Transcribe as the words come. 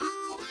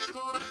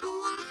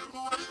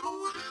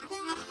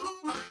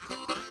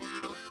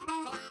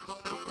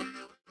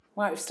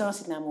Right, we've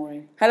started now,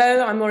 Maureen.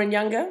 Hello, I'm Maureen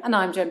Younger. And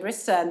I'm Jen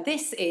Brister, and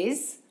this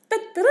is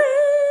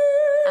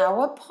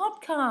our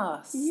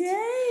podcast.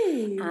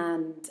 Yay!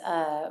 And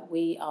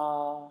we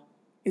are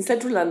in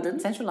central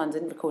London.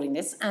 Recording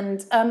this.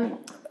 And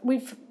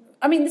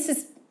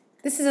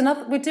this is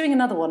another, we're doing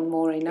another one,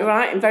 Maureen.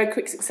 Right, in very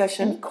quick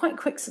succession. In quite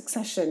quick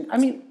succession. I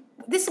mean,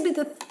 this will be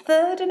the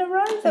third in a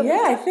row that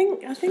I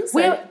think so.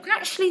 We're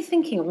actually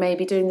thinking of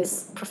maybe doing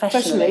this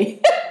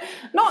professionally.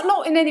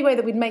 Not in any way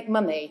that we'd make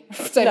money.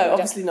 No,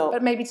 obviously not.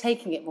 But maybe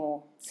taking it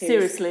more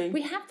seriously.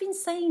 We have been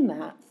saying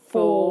that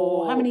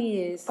for how many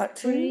years? About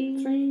 3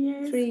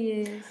 years. 3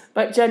 years.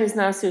 But Jen is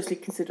now seriously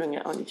considering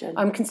it, aren't you, Jen?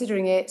 I'm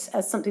considering it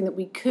as something that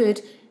we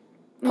could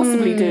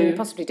possibly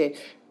do.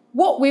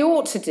 What we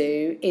ought to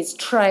do is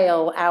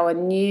trail our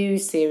new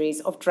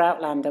series of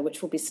Droughtlander,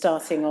 which will be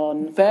starting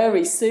on...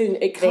 very soon.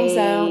 It comes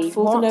out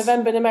 4th of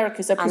November in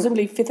America, so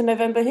presumably 5th of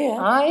November here.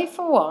 I,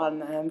 for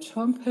one, am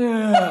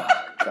chomping.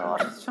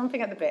 God, chomping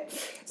at the bit.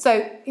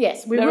 So,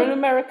 yes. They're in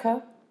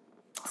America.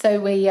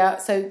 So,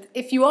 so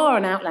if you are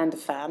an Outlander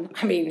fan,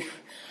 I mean,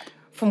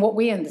 from what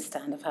we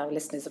understand of our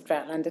listeners of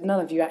Droughtlander,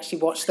 none of you actually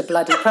watch the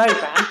bloody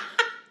programme.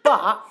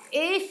 But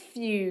if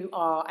you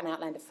are an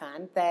Outlander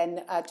fan,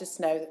 then just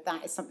know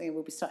that is something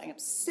we'll be starting up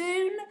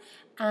soon.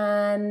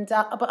 And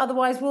but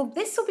otherwise,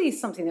 this will be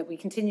something that we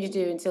continue to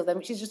do until then,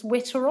 which is just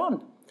witter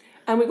on.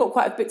 And we've got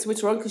quite a bit to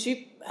witter on because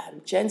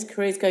Jen's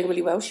career is going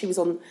really well. She was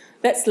on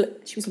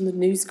the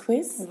news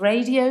quiz.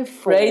 Radio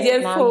 4.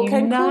 Radio 4 now,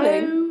 came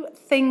calling.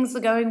 Things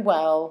are going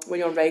well. When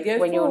you're on Radio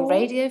 4. When you're on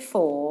Radio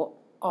 4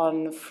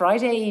 on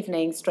Friday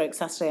evening /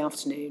 Saturday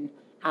afternoon.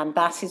 And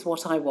that is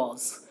what I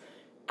was.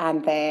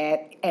 And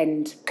there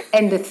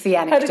endeth the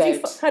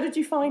anecdote. How did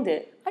you find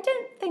it? I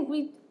don't think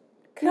we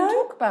can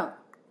talk about.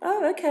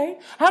 Oh, okay.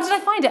 How did I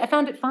find it? I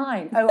found it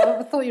fine. Oh,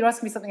 I thought you were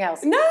asking me something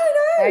else. No.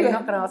 You're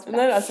not going to ask me that.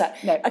 No, that's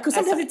that. No, because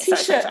somebody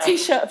had a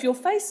T-shirt of your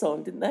face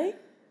on, didn't they?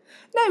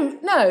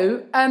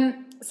 No.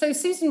 So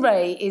Susan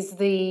Ray is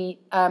the...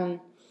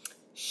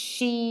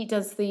 she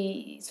does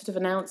the sort of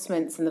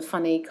announcements and the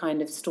funny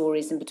kind of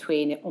stories in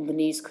between on the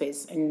news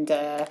quiz. And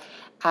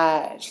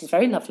she's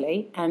very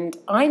lovely. And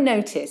I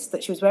noticed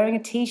that she was wearing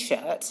a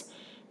T-shirt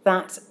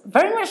that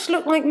very much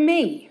looked like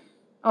me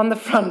on the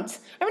front.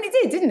 I mean, it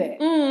did, didn't it?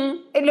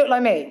 Mm. It looked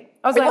like me.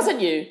 It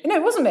wasn't you? No,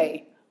 it wasn't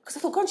me. Because I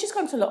thought, God, she's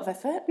gone to a lot of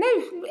effort. No,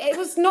 it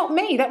was not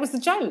me. That was the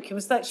joke. It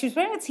was that she was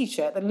wearing a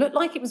T-shirt that looked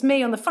like it was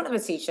me on the front of the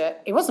T-shirt.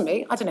 It wasn't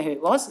me. I don't know who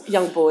it was.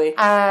 Young boy.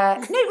 No,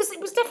 it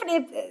was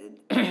definitely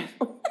a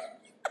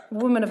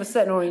woman of a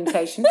certain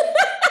orientation.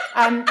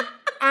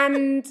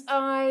 And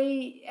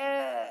I,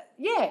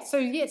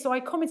 so I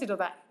commented on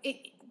that.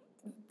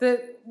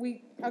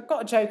 I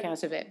got a joke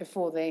out of it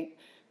before they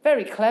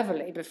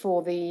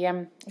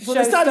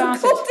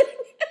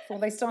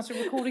started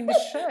recording the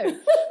show.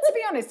 To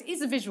be honest,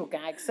 it's a visual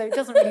gag, so it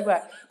doesn't really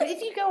work. But if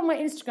you go on my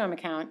Instagram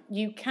account,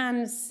 you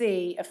can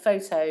see a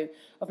photo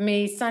of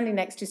me standing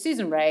next to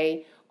Susan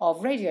Ray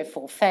of Radio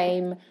 4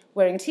 fame,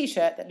 wearing a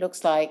T-shirt that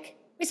looks like,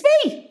 it's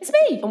me!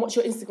 And what's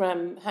your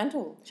Instagram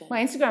handle, Jen?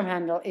 My Instagram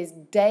handle is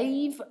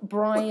Dave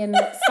Bryan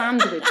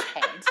Sandwich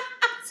Head.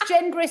 It's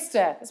Jen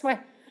Brister. That's my,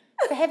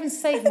 for heaven's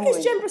sake, I think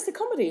it's Jen Brister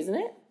Comedy, isn't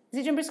it? Is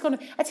it Jen Brister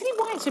Comedy? I tell you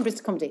why it's Jen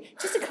Brister Comedy.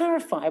 Just to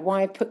clarify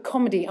why I put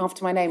comedy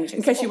after my name, which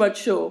in case you weren't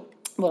sure.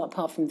 Well,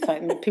 apart from the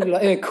fact that people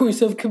are like, call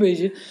yourself a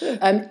comedian,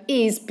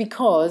 is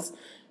because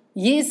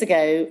years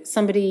ago,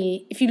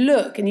 somebody, if you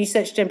look and you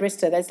search Jen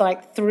Brister, there's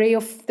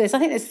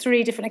there's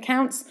 3 different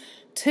accounts,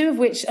 2 of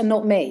which are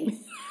not me.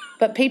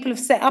 But people have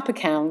set up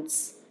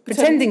accounts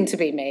pretending to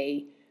be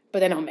me, but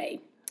they're not me.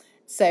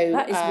 So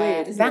that is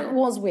weird, isn't it? That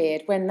was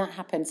weird when that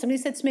happened. Somebody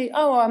said to me,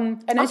 I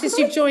noticed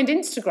you've joined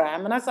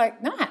Instagram. And I was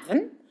like, no, I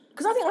haven't.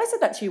 Because I think I said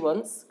that to you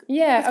once.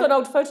 Yeah. It's got an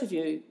old photo of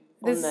you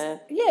on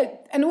there. Yeah,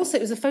 and also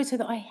it was a photo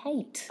that I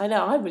hate. I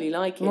know, I really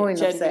like it. Maureen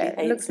loves it.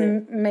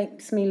 It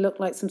makes me look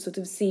like some sort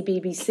of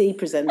CBBC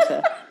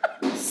presenter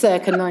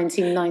circa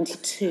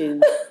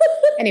 1992.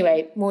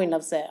 Anyway, Maureen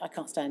loves it. I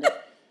can't stand it.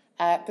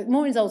 But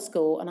Maureen's old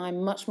school, and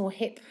I'm much more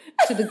hip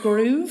to the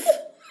groove.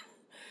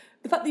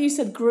 The fact that you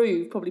said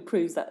groove probably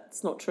proves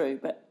that's not true.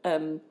 But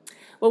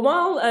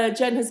while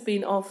Jen has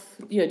been off,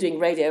 doing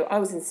radio, I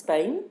was in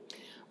Spain.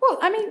 Well,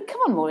 I mean,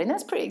 come on, Maureen,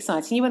 that's pretty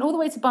exciting. You went all the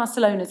way to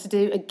Barcelona to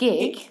do a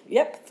gig.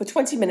 Yep, for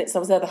 20 minutes. I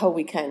was there the whole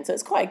weekend, so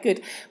it's quite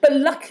good. But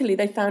luckily,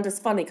 they found us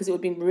funny because it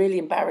would have been really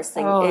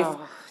embarrassing because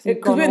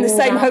we're in the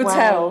same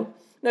hotel. Way.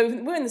 No,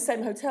 we're in the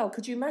same hotel.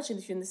 Could you imagine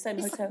if you're in the same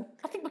hotel?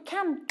 I think we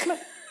can. Look,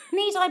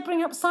 need I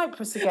bring up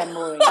Cyprus again,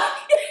 Maureen?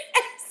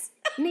 Yes.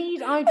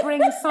 Need I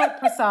bring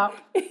Cyprus up?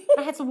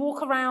 I had to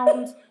walk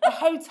around a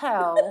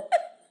hotel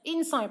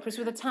in Cyprus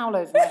with a towel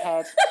over my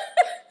head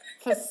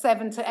for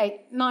 7 to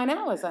 8, 9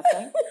 hours, I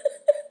think.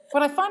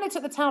 When I finally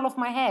took the towel off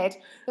my head,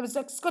 there was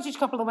a Scottish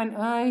couple that went,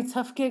 "Oh,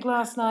 tough gig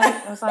last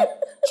night." I was like,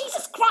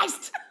 Jesus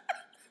Christ!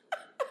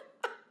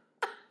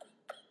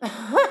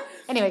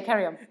 Anyway,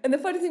 carry on. And the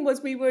funny thing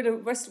was, we were in a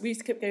we used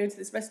to keep going to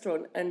this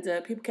restaurant, and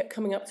people kept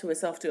coming up to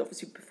us after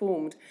obviously we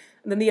performed.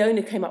 And then the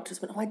owner came up to us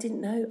and went, "Oh, I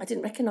didn't know, I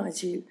didn't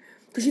recognise you,"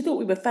 because you thought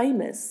we were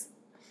famous.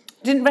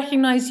 Didn't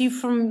recognise you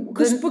from...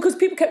 Because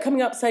people kept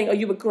coming up saying, oh,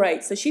 you were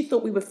great. So she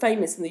thought we were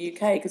famous in the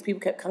UK because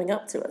people kept coming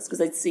up to us because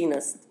they'd seen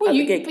us at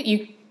the gig. But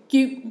you,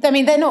 I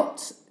mean, they're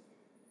not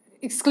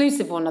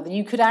exclusive of one another.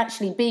 You could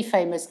actually be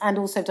famous and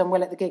also have done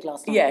well at the gig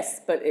last night. Yes,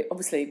 but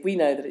obviously we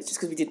know that it's just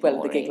because we did well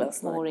at the gig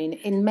last night. Maureen,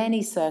 in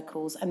many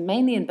circles, and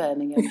mainly in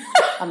Birmingham,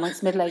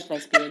 amongst middle-aged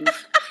lesbians,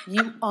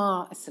 you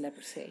are a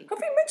celebrity. Have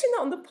we mentioned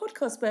that on the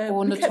podcast where...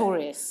 Or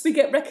notorious. We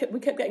kept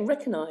getting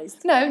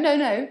recognised.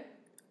 No.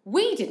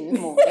 We didn't,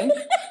 Maureen.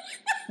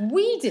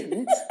 We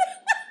didn't.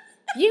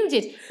 You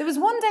did. There was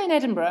one day in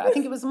Edinburgh, I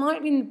think it might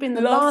have been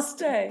the last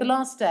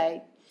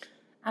day,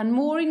 and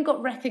Maureen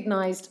got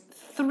recognised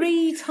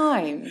 3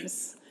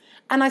 times.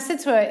 And I said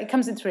to her, it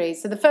comes in 3.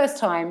 So the first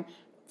time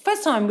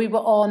we were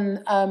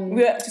on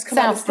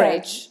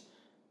Southbridge.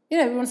 You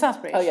know, we were on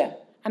Southbridge. Oh, yeah.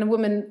 And a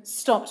woman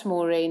stopped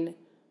Maureen,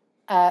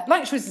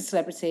 like she was a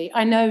celebrity.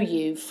 I know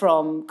you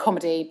from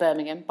comedy,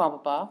 Birmingham, blah, blah,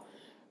 blah.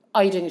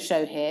 Are you doing a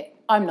show here?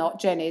 I'm not.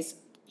 Jen is.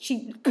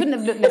 She couldn't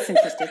have looked less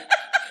interested.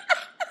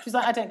 She was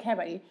like, I don't care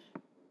about you.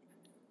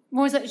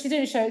 Maureen's like, she's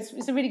doing a show.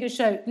 It's a really good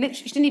show. Literally,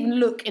 she didn't even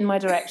look in my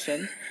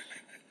direction.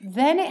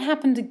 Then it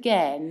happened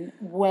again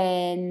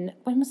when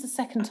was the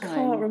second time? I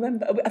can't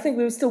remember. I think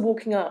we were still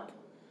walking up.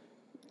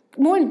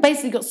 Maureen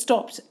basically got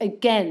stopped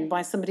again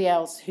by somebody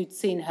else who'd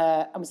seen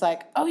her and was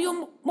like, oh,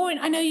 you're Maureen,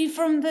 I know you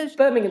from the...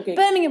 Birmingham gig.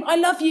 Birmingham, I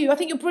love you. I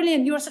think you're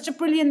brilliant. You are such a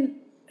brilliant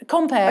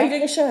compere. Are you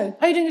doing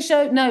a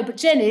show? No, but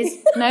Jen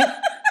is. No,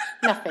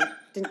 nothing.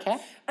 Didn't care.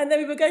 And then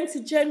we were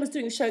Jen was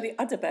doing a show, the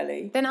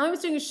Underbelly. Then I was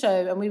doing a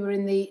show and we were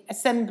in the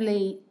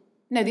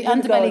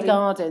Underbelly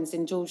Gardens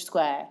in George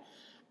Square.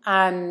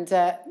 And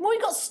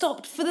Maureen got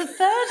stopped for the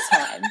 3rd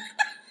time.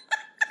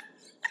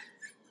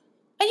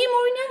 Are you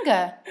Maureen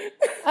Younger?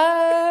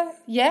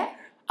 Yeah.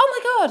 Oh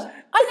my God,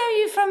 I know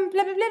you from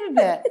blah, blah, blah,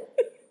 blah,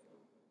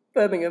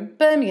 blah.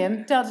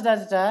 Birmingham, da, da, da,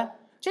 da, da.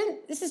 Jen,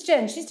 this is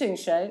Jen, she's doing a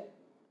show.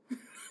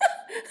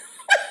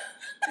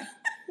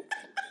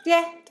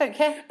 Yeah, don't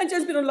care. And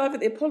Jen's been on live at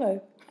the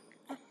Apollo.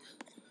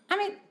 I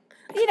mean,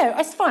 you know,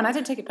 it's fine, I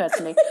don't take it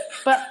personally.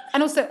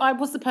 And also, I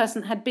was the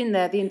person that had been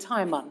there the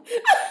entire month,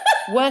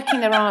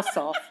 working their arse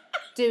off,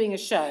 doing a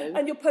show.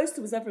 And your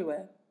poster was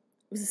everywhere.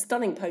 It was a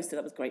stunning poster.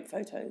 That was great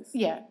photos.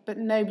 Yeah, but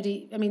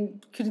nobody,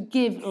 could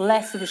give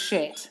less of a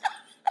shit.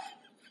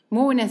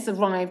 Maureen has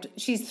arrived.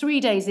 She's 3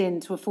 days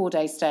into a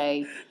 4-day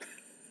stay.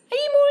 Are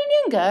you Maureen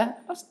Younger?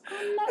 I was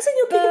in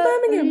your gig in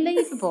Birmingham.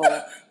 Unbelievable.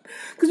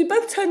 Because we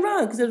both turned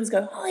round because everyone was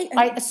going, hi.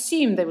 I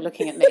assumed they were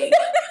looking at me.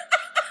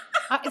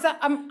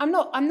 I'm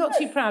not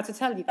too proud to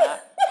tell you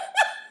that.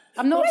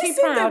 I'm not too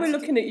proud. They were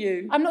looking at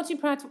you. I'm not too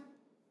proud to...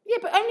 Yeah,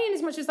 but only in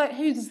as much as like,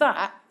 who's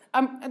that?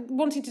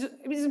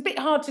 It was a bit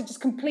hard to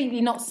just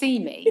completely not see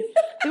me.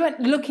 They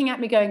weren't looking at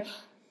me going,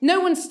 I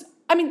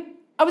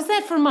was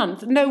there for a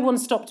month. No one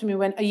stopped me and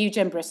went, are you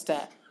Jen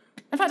Brister?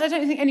 In fact, I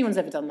don't think anyone's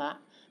ever done that.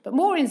 But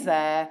Maureen's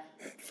there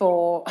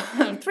for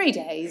 3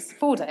 days,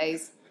 4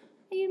 days.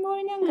 Are you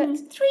Maureen Younger?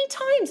 3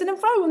 times in a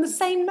row on the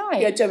same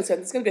night. Yeah, Jen was saying,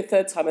 there's going to be a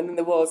 3rd time, and then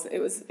there was. It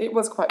was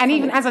quite funny. And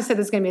even as I said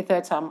there's going to be a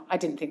 3rd time, I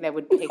didn't think there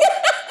would be.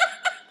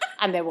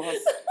 And there was.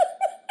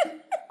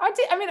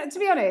 To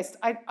be honest,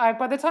 I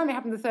by the time it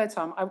happened the 3rd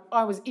time,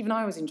 I was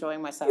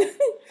enjoying myself.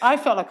 I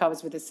felt like I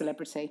was with a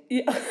celebrity.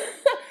 Yeah.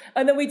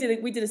 And then we did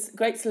a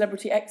great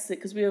celebrity exit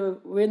because we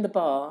were in the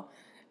bar.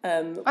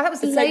 That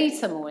was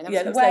later, Maureen.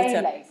 That was way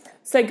later.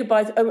 Say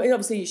goodbye.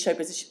 Obviously, you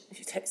showbiz.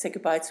 You say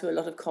goodbye to a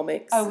lot of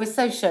comics. Oh, we're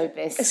so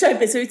showbiz.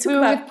 Showbiz. So we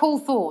were with Paul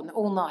Thorne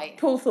all night.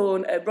 Paul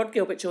Thorne. Rod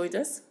Gilbert joined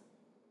us.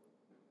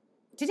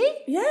 Did he?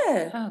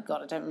 Yeah. Oh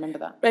God, I don't remember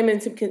that.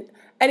 Raymond Timkin.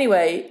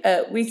 Anyway,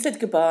 we said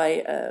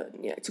goodbye.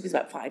 It took us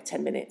about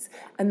 5-10 minutes,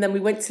 and then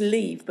we went to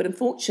leave. But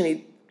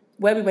unfortunately,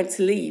 where we went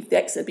to leave, the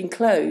exit had been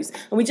closed,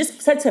 and we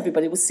just said to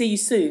everybody, "We'll see you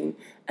soon."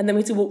 And then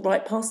we had to walk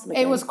right past them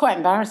again. It was quite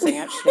embarrassing,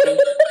 actually.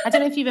 I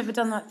don't know if you've ever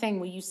done that thing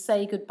where you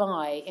say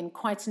goodbye in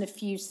quite an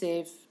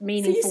effusive,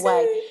 meaningful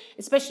way.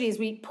 Especially as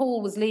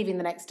Paul was leaving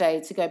the next day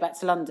to go back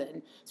to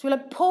London. So we're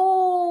like,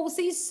 Paul,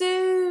 see you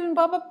soon,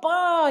 blah, blah,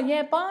 blah.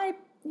 Yeah, bye,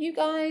 you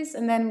guys.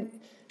 And then...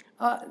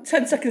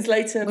 10 seconds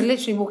later. We're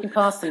literally walking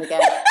past them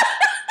again.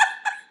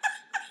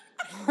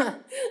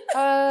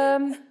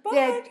 Bye.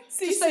 Yeah,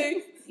 see you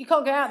soon. You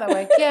can't go out that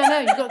way. Yeah, no,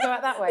 you've got to go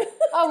out that way.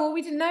 Oh, well,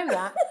 we didn't know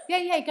that.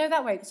 Yeah, go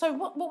that way. So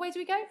what way do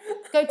we go?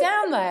 Go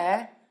down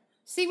there,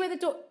 see where the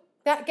door,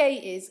 that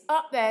gate is,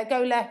 up there,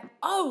 go left.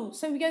 Oh,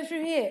 so we go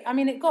through here.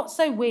 It got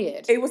so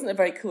weird. It wasn't a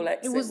very cool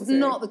exit, was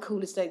not the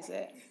coolest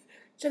exit.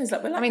 Jenny's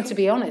like, to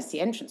be honest,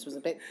 the entrance was a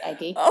bit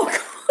eggy. Oh, God,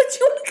 do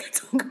you want to go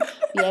talk about it?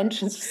 The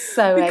entrance was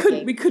so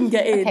eggy. We couldn't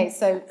get in. Okay,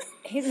 so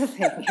here's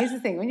the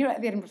thing. When you're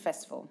at the Edinburgh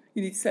Festival...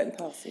 You need certain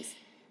passes.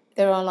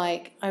 There are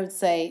I would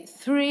say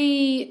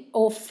 3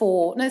 or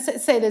 4,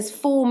 let's say there's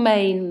 4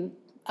 main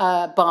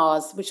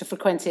bars which are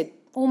frequented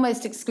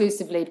almost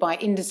exclusively by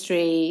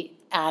industry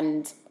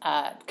and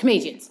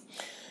comedians.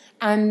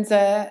 And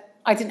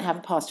I didn't have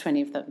a pass to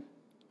any of them,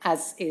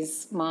 as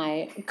is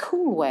my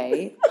cool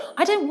way.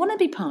 I don't want to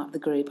be part of the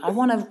group. I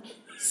want to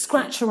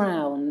scratch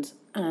around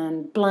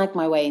and blag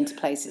my way into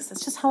places.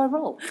 That's just how I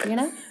roll, you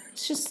know?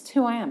 It's just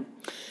who I am.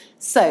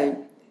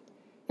 So,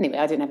 anyway,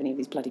 I didn't have any of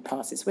these bloody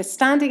passes. We're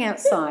standing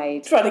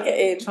outside. Trying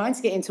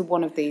to get into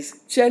one of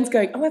these. Jen's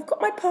going, I've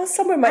got my pass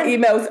somewhere in my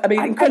emails. I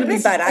mean, incredibly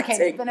bad acting.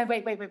 Okay, but no,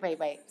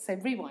 wait. So,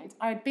 rewind.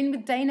 I had been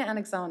with Dana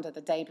Alexander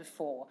the day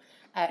before,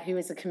 who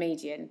is a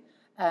comedian,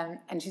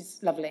 and she's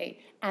lovely.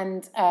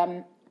 And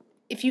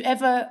if you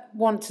ever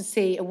want to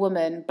see a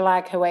woman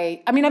blag her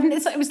way... I mean,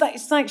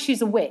 it's like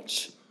she's a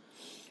witch.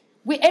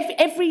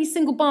 Every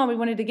single bar we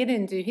wanted to get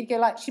into, she'd be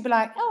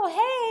like, oh,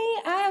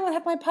 hey, I will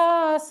have my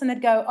pass. And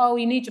they'd go, oh,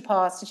 you need your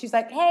pass. And she's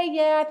like, hey,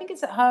 yeah, I think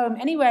it's at home.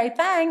 Anyway,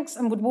 thanks.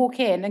 And would walk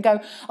in and go,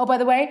 oh, by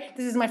the way,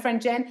 this is my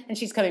friend Jen, and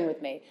she's coming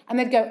with me. And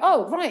they'd go,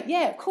 oh, right,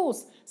 yeah, of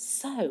course.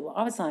 So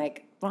I was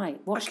like, right,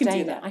 watch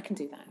Dana. I can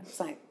do that. It's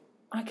like,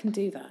 I can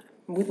do that.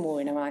 And with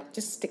Maureen, I'm like,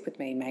 just stick with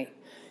me, mate.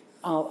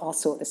 I'll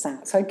sort this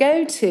out. So I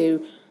go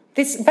to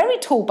this very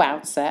tall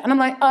bouncer, and I'm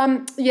like,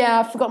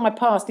 yeah, I forgot my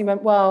pass. And he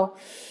went, well,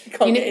 you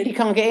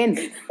can't get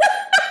in.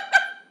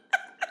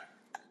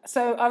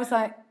 So I was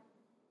like,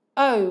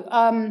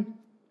 oh,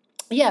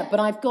 yeah, but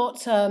I've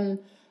got a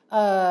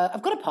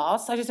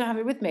pass. I just don't have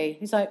it with me.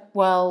 He's like,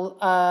 well,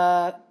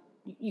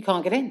 you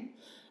can't get in.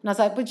 And I was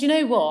like, but you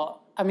know what?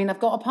 I mean, I've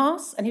got a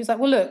pass. And he was like,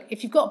 well, look,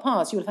 if you've got a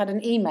pass, you would have had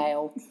an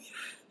email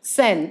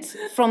sent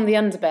from the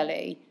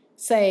underbelly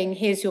saying,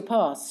 here's your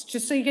pass.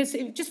 Just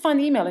find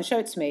the email and show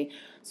it to me.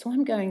 So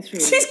I'm going through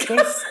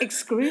this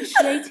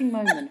excruciating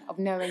moment of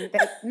knowing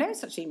that no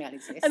such email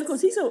exists. And of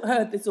course, he's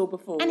heard this all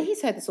before.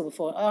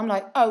 I'm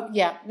like, oh,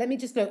 yeah, let me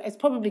just look. It's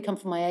probably come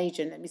from my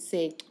agent. Let me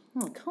see.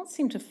 Oh, I can't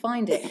seem to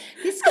find it.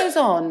 This goes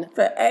on.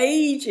 For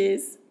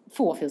ages.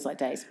 For what feels like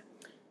days.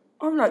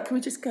 I'm like, can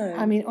we just go?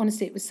 I mean,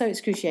 honestly, it was so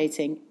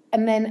excruciating.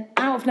 And then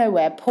out of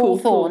nowhere, Paul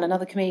Thorne,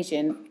 another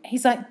comedian,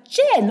 he's like,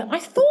 Jen, I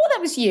thought that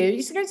was you.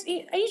 He goes,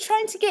 are you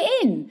trying to get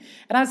in?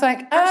 And I was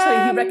like,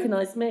 actually, he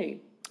recognised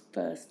me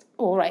first.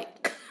 All right.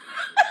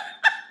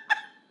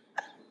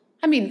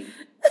 I mean,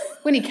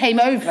 when he came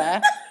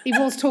over, he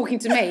was talking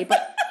to me,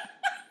 but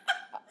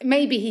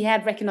maybe he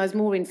had recognised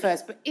Maureen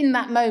first, but in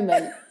that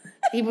moment,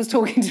 he was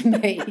talking to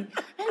me.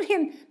 I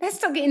mean,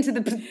 let's not get into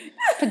the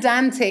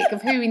pedantic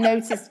of who he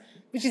noticed,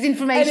 which is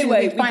information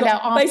we find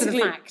out after the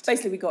fact.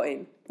 Basically, we got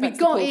in. We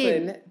got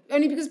in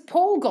only because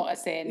Paul got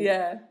us in.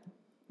 Yeah. It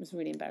was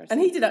really embarrassing. And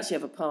he did actually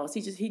have a pass.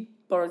 He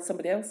borrowed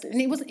somebody else's.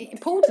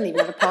 And Paul didn't even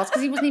have a pass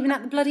because he wasn't even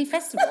at the bloody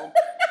festival.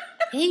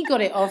 He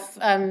got it off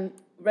the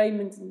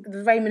Raymond and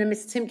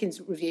Mr.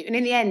 Timkins review. And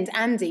in the end,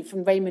 Andy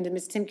from Raymond and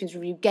Mr. Timkins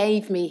review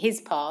gave me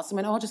his pass and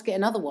went, I'll just get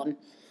another one.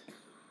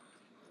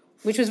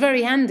 Which was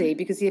very handy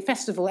because the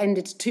festival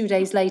ended 2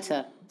 days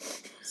later.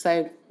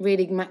 So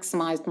really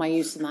maximised my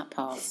use of that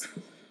pass.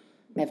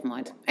 Never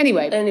mind.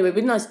 Anyway,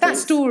 with nice that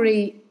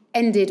story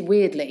ended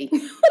weirdly,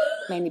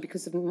 mainly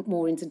because of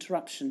Maureen's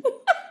interruption.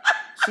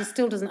 She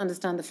still doesn't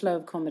understand the flow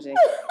of comedy.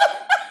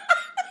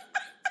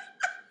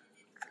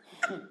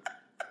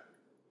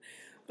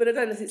 But I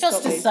don't let it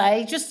stop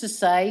me. Just to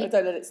say. I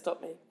don't let it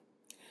stop me.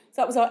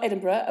 So that was our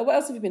Edinburgh. What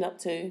else have you been up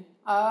to?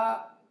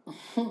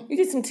 You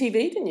did some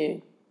TV, didn't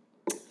you?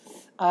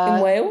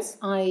 In Wales?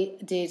 I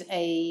did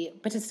a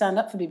bit of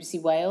stand-up for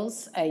BBC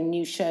Wales, a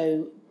new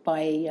show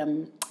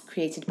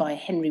created by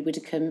Henry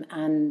Widdicombe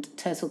and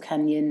Turtle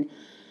Canyon,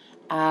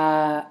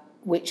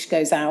 which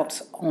goes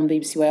out on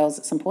BBC Wales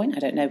at some point. I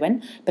don't know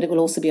when, but it will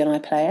also be on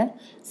iPlayer.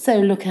 So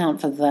look out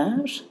for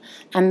that.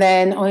 And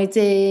then I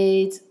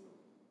did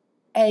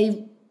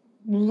a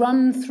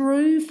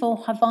run-through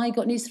for Have I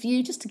Got News For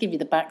You, just to give you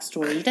the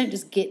backstory. You don't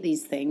just get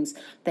these things.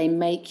 They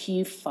make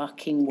you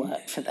fucking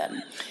work for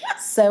them.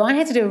 So I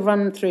had to do a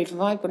run-through for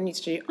Have I Got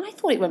News For You. I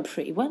thought it went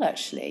pretty well,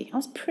 actually. I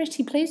was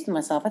pretty pleased with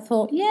myself. I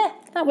thought, yeah,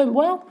 that went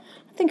well.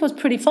 I think I was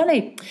pretty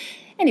funny.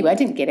 Anyway, I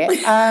didn't get it.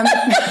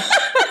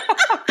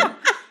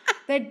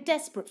 They're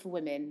desperate for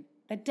women.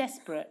 They're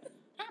desperate.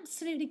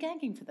 Absolutely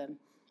gagging for them.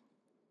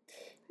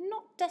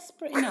 Not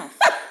desperate enough.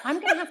 I'm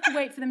going to have to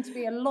wait for them to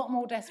be a lot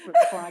more desperate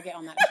before I get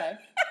on that show.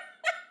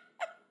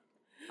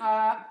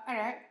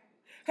 Anyway.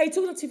 Hey,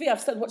 talking of TV,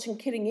 I've started watching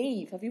Killing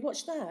Eve. Have you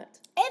watched that?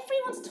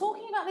 Everyone's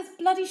talking about this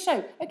bloody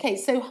show. Okay,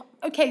 so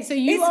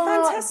you it's are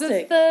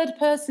fantastic. The third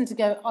person to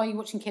go, are you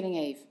watching Killing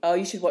Eve? Oh,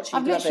 you should watch it.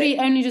 I've literally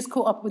only just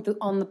caught up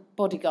on The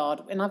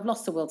Bodyguard, and I've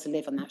lost the will to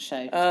live on that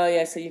show. Oh,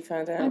 yeah, so you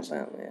found out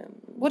about it.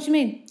 What do you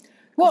mean?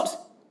 What?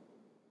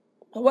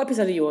 What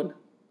episode are you on?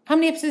 How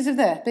many episodes have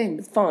there been?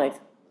 It's 5.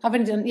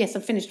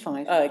 I've finished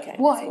 5. Oh, okay.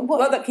 What?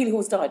 Well, that Keely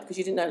Hall's died, because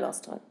you didn't know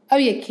last time. Oh,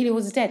 yeah, Keely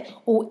Hall's dead.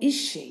 Or is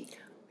she?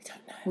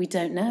 We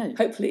don't know.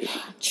 Hopefully.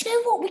 Do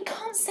you know what? We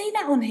can't say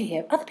that on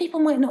here. Other people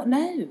might not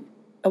know.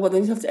 Oh, well,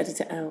 then you have to edit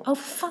it out. Oh,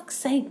 for fuck's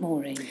sake,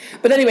 Maureen.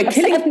 But anyway,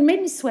 I've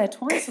made me swear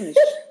twice on this.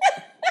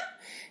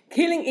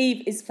 Killing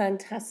Eve is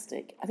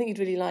fantastic. I think you'd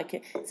really like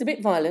it. It's a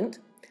bit violent,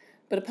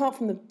 but apart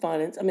from the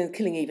violence, I mean,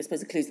 Killing Eve, I suppose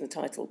the clue's in the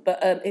title, but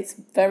it's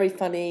very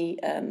funny,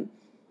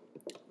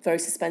 very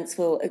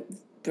suspenseful,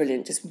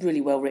 brilliant, just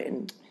really well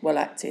written, well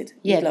acted.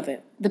 Yeah, you'd love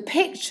it. The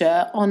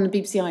picture on the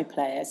BBC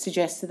iPlayer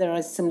suggests that there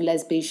is some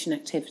lesbian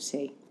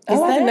activity. I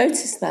haven't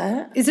noticed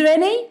that. Is there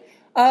any?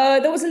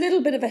 There was a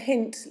little bit of a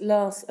hint the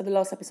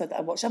last episode that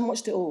I watched. I haven't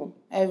watched it all.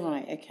 Oh,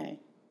 right, okay.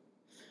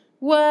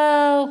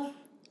 Well,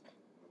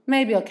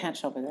 maybe I'll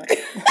catch up with it.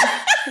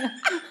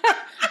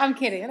 I'm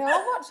kidding. No,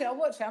 I'll watch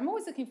it. I'm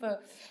always looking for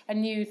a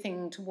new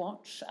thing to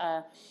watch.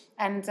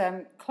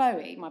 And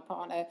Chloe, my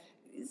partner,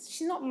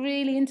 she's not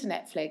really into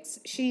Netflix.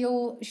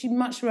 She'd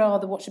much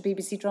rather watch a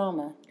BBC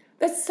drama.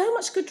 There's so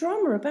much good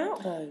drama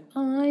about, though.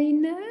 I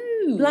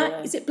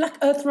know. Is it Black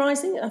Earth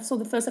Rising? I saw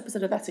the first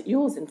episode of that at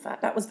yours, in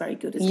fact. That was very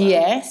good as well.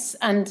 Yes,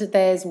 and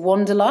there's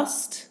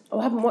Wanderlust. Oh,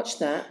 I haven't watched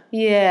that.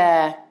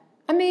 Yeah.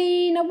 I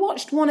mean, I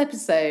watched one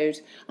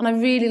episode, and I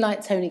really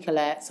like Toni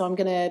Collette, so I'm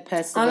going to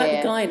persevere. I like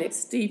the guy in it,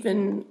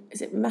 Stephen,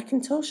 is it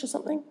McIntosh or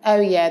something?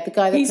 Oh, yeah, the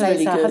guy that plays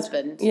really her good.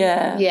 husband.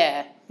 Yeah.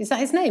 Yeah. Is that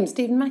his name,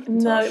 Stephen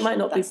McIntosh? No, it might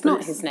not be. That's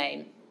not his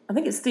name. I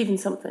think it's Stephen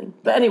something.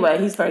 But anyway,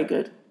 he's very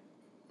good.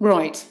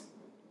 Right.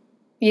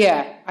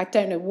 Yeah, I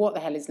don't know what the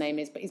hell his name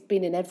is, but he's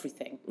been in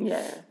everything.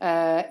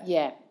 Yeah.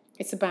 Yeah,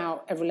 it's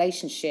about a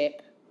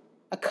relationship,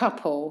 a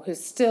couple who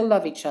still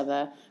love each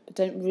other, but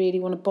don't really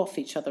want to boff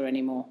each other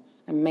anymore.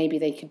 And maybe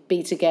they could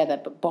be together,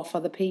 but boff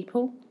other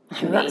people.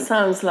 That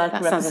sounds like a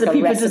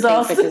recipe for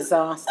disaster.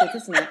 disaster,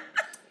 doesn't it?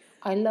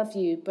 I love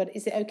you, but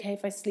is it okay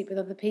if I sleep with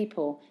other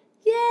people?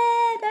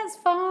 Yeah, that's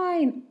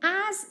fine.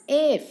 As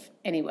if.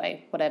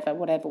 Anyway, whatever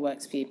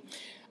works for you.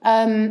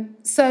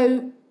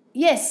 So,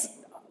 yes,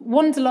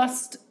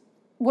 Wanderlust,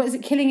 what is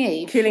it, Killing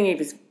Eve? Killing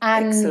Eve is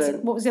excellent.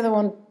 And what was the other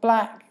one?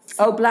 Black.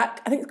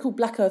 I think it's called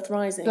Black Earth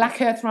Rising.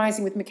 Black Earth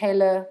Rising with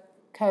Michaela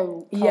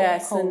Cole.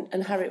 Yes,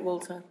 and Harriet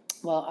Walter.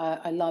 Well,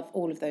 I love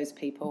all of those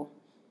people.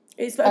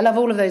 I love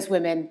all of those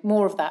women.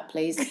 More of that,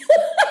 please.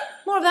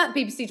 More of that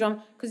BBC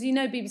drama. Because you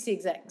know BBC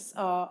execs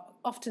are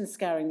often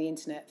scouring the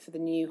internet for the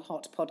new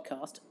hot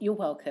podcast. You're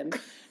welcome.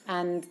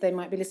 And they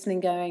might be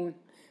listening going,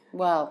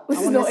 well,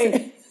 this is not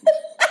it.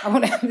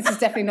 This is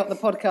definitely not the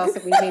podcast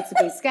that we need to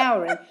be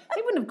scouring.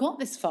 They wouldn't have got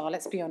this far,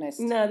 let's be honest.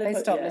 No, they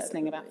stopped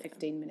listening about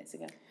 15 minutes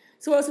ago.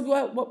 So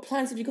what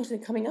plans have you got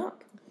coming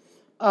up?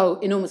 Oh,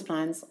 enormous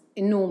plans.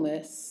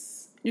 Enormous.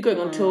 You're going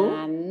on tour?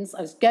 Plans. I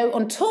was go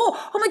on tour.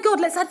 Oh my God,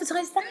 let's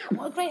advertise that.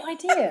 What a great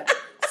idea.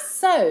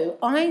 So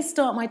I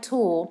start my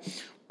tour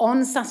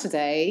on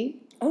Saturday.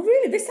 Oh,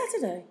 really? This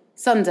Saturday?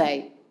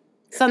 Sunday,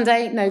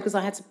 no, because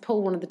I had to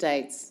pull one of the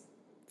dates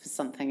for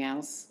something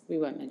else. We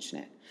won't mention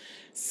it.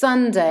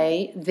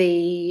 Sunday,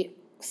 the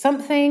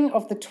something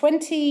of the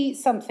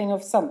 20-something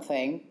of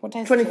something. What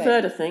day is it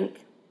 23rd, I think.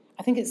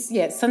 I think it's,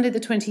 Sunday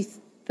the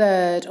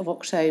 23rd of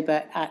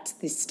October at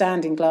the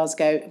Stand in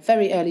Glasgow.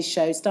 Very early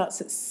show, starts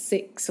at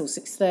 6 or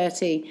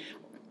 6:30,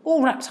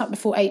 all wrapped up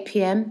before 8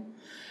 p.m.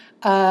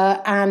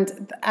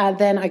 And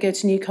then I go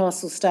to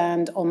Newcastle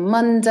Stand on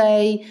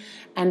Monday.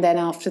 And then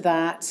after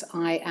that,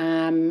 I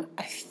am,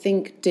 I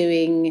think,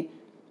 doing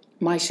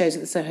my shows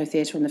at the Soho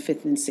Theatre on the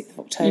 5th and 6th of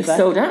October. You've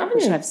sold out, haven't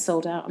you? Which I've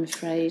sold out, I'm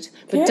afraid.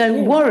 But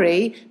don't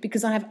worry,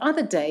 because I have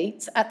other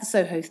dates at the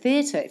Soho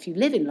Theatre, if you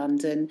live in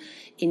London,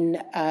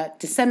 in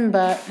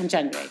December and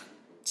January.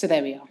 So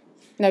there we are.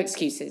 No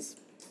excuses.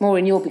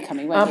 Maureen, you'll be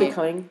coming, won't you? I'll be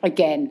coming.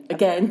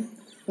 Again.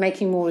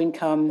 Making Maureen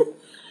come.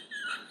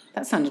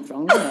 That sounded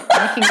wrong, didn't it?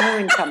 Making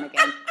Maureen come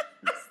again.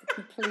 It's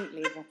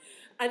completely wrong.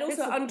 And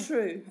also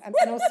untrue. And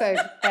also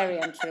very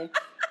untrue.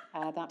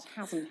 That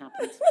hasn't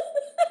happened.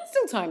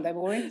 Still time though,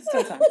 Maureen.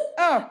 Still time.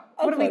 Oh,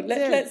 what do we do?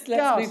 Let's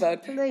move on.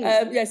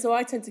 Please. So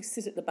I tend to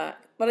sit at the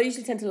back, but I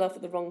usually tend to laugh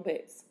at the wrong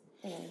bits.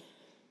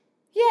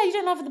 Yeah, you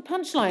don't laugh at the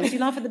punchlines. You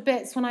laugh at the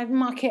bits when I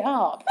muck it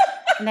up.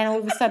 And then all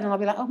of a sudden I'll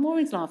be like, oh,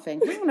 Maureen's laughing.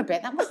 Hang on a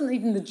bit. That wasn't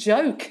even the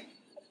joke.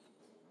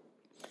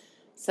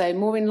 So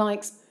Maureen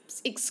likes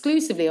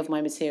exclusively of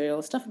my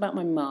material, stuff about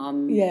my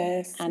mum.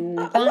 Yes. And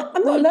I'm not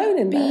alone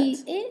in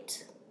that. Be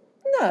it?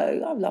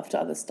 No, I've laughed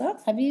at other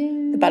stuff. Have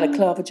you? The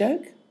balaclava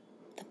joke.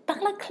 The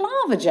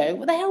balaclava joke?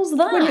 What the hell's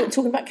that? When you were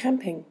talking about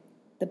camping.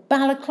 The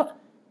balaclava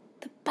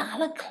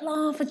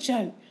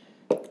joke.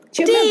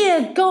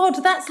 Dear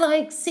God, that's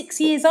like 6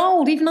 years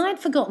old. Even I'd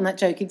forgotten that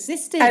joke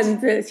existed.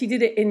 And she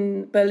did it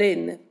in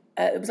Berlin.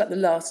 It was like the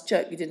last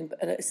joke you did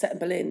set in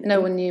Berlin.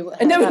 No one knew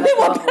what no one knew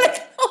what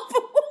balaclava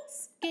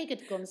was. Gig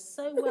had gone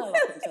so well up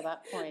until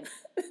that point.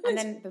 And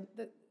then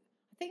I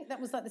think that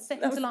was like the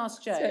second to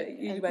last joke.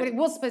 Well, it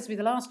was supposed to be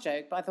the last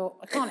joke, but I thought,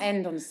 I can't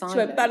end on silence. She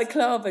went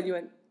balaclava and you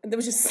went, and there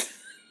was just...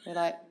 They're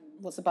like,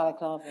 what's a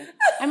balaclava?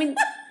 I mean, it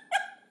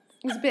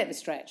was a bit of a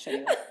stretch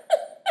anyway,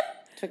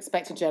 to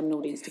expect a German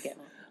audience to get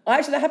that.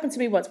 Actually, that happened to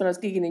me once when I was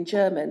gigging in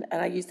German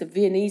and I used a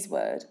Viennese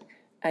word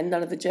and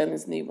none of the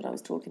Germans knew what I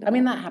was talking about. I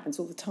mean, that happens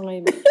all the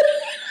time.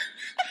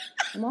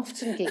 I'm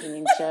often gigging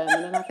in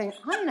German and I think,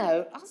 I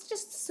know, I'll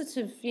just sort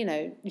of,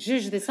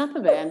 zhuzh this up a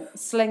bit and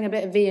sling a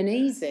bit of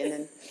Viennese in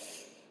and,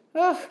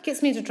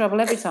 gets me into trouble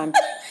every time.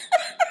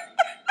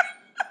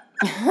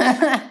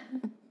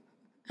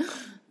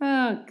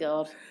 Oh,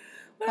 God.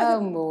 Well,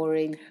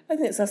 Maureen. I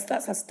think that's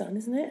us done,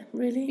 isn't it?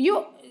 Really?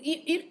 You're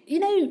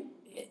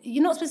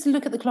not supposed to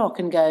look at the clock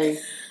and go,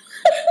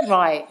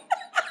 right.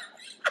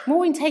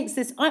 Maureen takes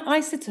this. I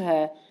said to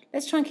her,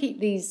 let's try and keep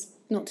these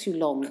not too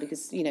long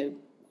because,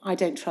 I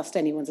don't trust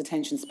anyone's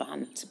attention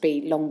span to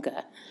be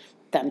longer.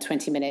 than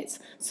 20 minutes.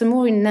 So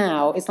Maureen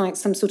now is like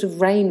some sort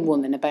of rain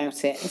woman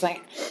about it. It's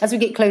like, as we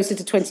get closer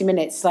to 20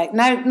 minutes, it's like,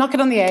 no, knock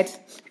it on the head.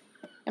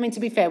 I mean, to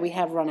be fair, we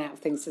have run out of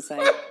things to say.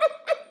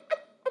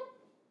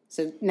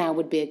 So now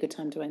would be a good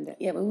time to end it.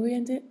 Yeah, will we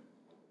end it?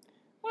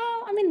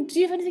 Well, I mean, do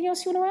you have anything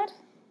else you want to add?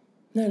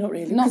 No, not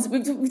really. Because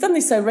we've done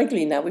this so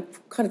regularly now.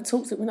 We've kind of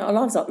talked. Our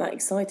lives aren't that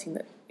exciting.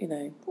 That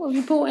Well, have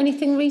you bought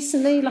anything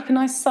recently, like a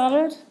nice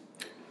salad?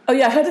 Oh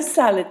yeah, I had a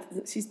salad.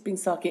 She's been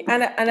sarky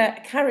and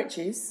a carrot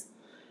juice.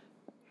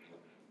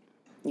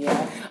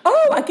 Yeah.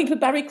 Oh, I gigged with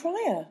Barry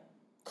Cryer,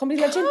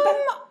 comedy legend. Come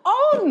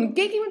on,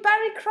 gigging with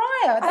Barry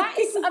Cryer. That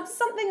is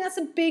something that's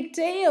a big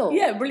deal.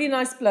 Yeah, really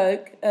nice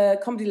bloke,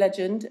 comedy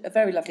legend, a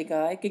very lovely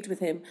guy. Gigged with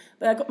him,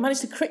 but I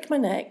managed to crick my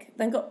neck,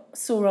 then got a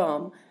sore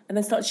arm, and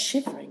then started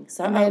shivering.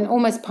 So and then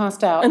almost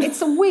passed out.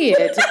 It's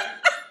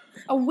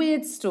a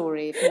weird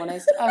story, if I'm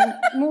honest.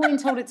 Maureen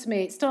told it to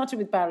me. It started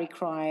with Barry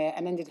Cryer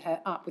and ended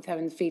up with her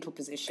in the fetal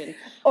position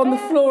on the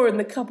floor in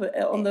the cupboard.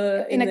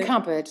 In a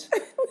cupboard.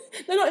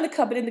 No, not in the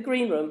cupboard. In the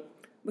green room,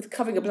 with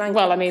covering a blanket.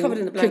 Well, I mean, covered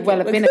in a blanket. Could well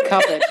have been a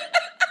cupboard.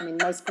 I mean,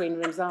 most green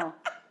rooms are.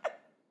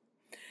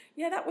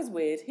 Yeah, that was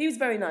weird. He was a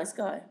very nice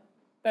guy.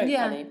 Very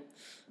funny.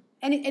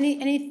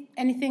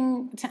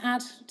 Anything to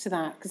add to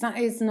that? Because that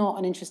is not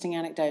an interesting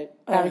anecdote.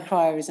 Barry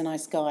Cryer is a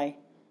nice guy.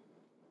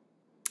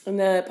 And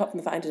apart from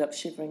the fact I ended up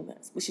shivering,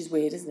 which is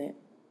weird, isn't it?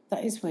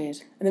 That is weird.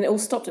 And then it all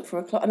stopped at 4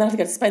 o'clock. And then I had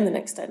to go to Spain the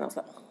next day. And I was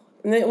like, oh.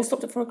 And then it all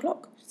stopped at 4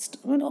 o'clock.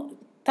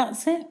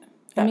 That's it.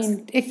 I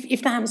mean,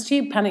 if that happens to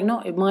you, panic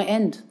not. It might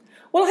end.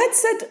 Well, I had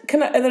said,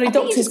 and then I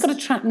think you just got a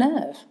trapped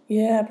nerve.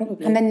 Yeah,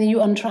 probably. And then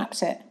you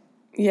untrapped it.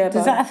 Yeah,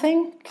 Is that a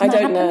thing? I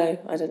don't know.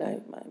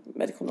 My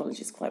medical knowledge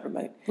is quite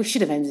remote. We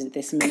should have ended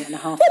this a minute and a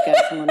half ago,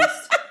 if I'm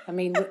honest. I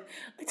mean,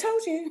 I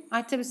told you.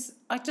 I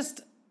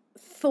just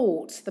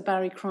thought the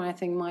Barry Cryer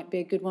thing might be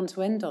a good one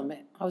to end on,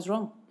 but I was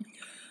wrong.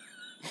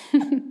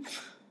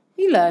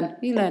 You learn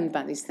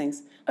about these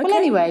things. Okay. Well,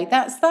 anyway,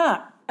 that's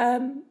that.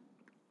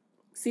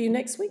 See you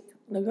next week?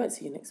 No, we won't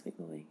see you next week,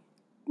 will we?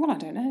 Well, I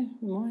don't know.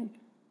 We might.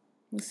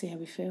 We'll see how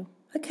we feel.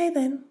 Okay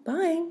then.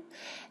 Bye.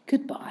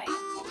 Goodbye.